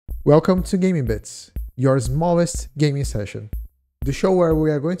Welcome to Gaming Bits, your smallest gaming session. The show where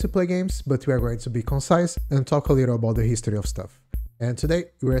we are going to play games, but we are going to be concise and talk a little about the history of stuff. And today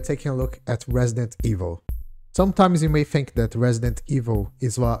we are taking a look at Resident Evil. Sometimes you may think that Resident Evil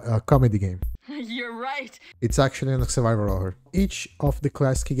is a comedy game. You're right. It's actually a survival horror. Each of the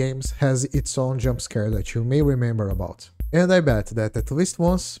classic games has its own jump scare that you may remember about. And I bet that at least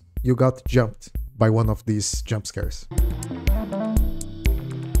once you got jumped by one of these jump scares.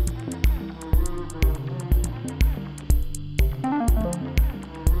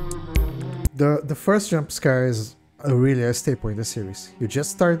 The first jump scare is really a staple in the series. You just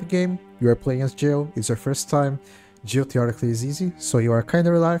start the game, you are playing as Jill, it's your first time. Jill theoretically is easy, so you are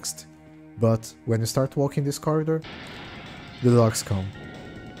kinda relaxed, but when you start walking this corridor, the dogs come.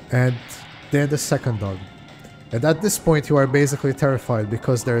 And then the second dog. And at this point you are basically terrified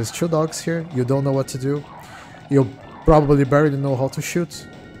because there's two dogs here, you don't know what to do, you probably barely know how to shoot,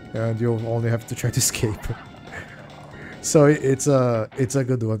 and you only have to try to escape. So it's a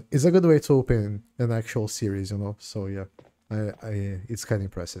good one. It's a good way to open an actual series, you know. So yeah, it's kind of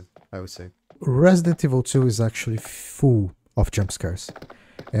impressive, I would say. Resident Evil 2 is actually full of jump scares,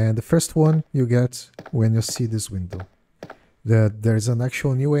 and the first one you get when you see this window. There's an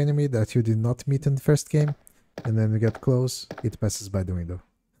actual new enemy that you did not meet in the first game, and then you get close, it passes by the window.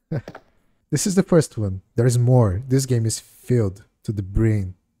 This is the first one. There is more. This game is filled to the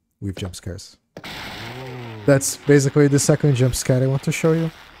brim with jump scares. That's basically the second jump scare I want to show you.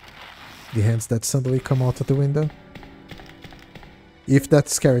 The hands that suddenly come out of the window. If that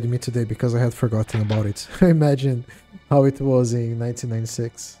scared me today because I had forgotten about it, imagine how it was in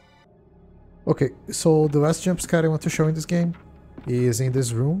 1996. Okay, so the last jump scare I want to show in this game is in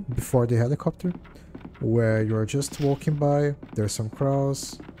this room before the helicopter, where you're just walking by, there's some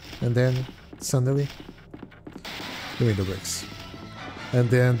crowds, and then suddenly the window breaks. And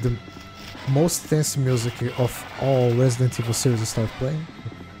then the most tense music of all Resident Evil series start playing,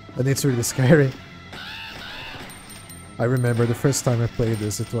 and it's really scary. I remember the first time I played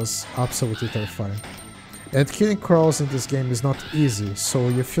this, it was absolutely terrifying. And killing crawls in this game is not easy, so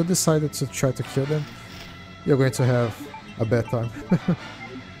if you decided to try to kill them, you're going to have a bad time.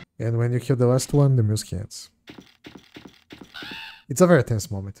 And when you kill the last one, the music ends. It's a very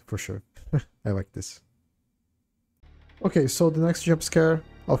tense moment, for sure. I like this. Okay, so the next jump scare,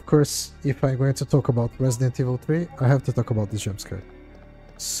 of course, if I'm going to talk about Resident Evil 3, I have to talk about this jump scare.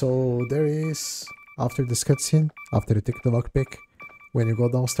 So there is, after this cutscene, after you take the lockpick, when you go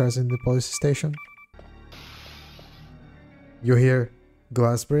downstairs in the police station, you hear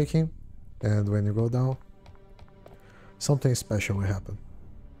glass breaking, and when you go down, something special will happen.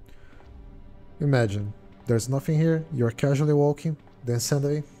 Imagine, there's nothing here, you're casually walking, then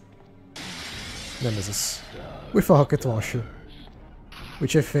suddenly, Nemesis, with a rocket launcher,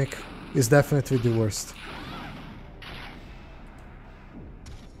 which I think is definitely the worst.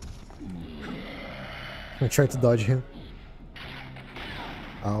 I try to dodge him.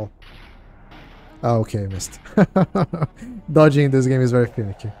 Ow. Oh, okay, I missed. Dodging in this game is very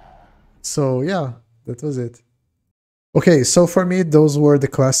finicky. So yeah, that was it. Okay, so for me, those were the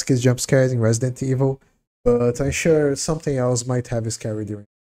classic jump scares in Resident Evil, but I'm sure something else might have a scary during.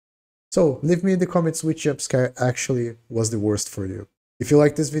 So leave me in the comments which jump scare actually was the worst for you. If you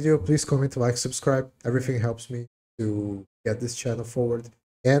like this video, please comment, like, subscribe. Everything helps me to get this channel forward.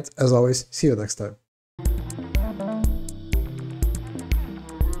 And as always, see you next time.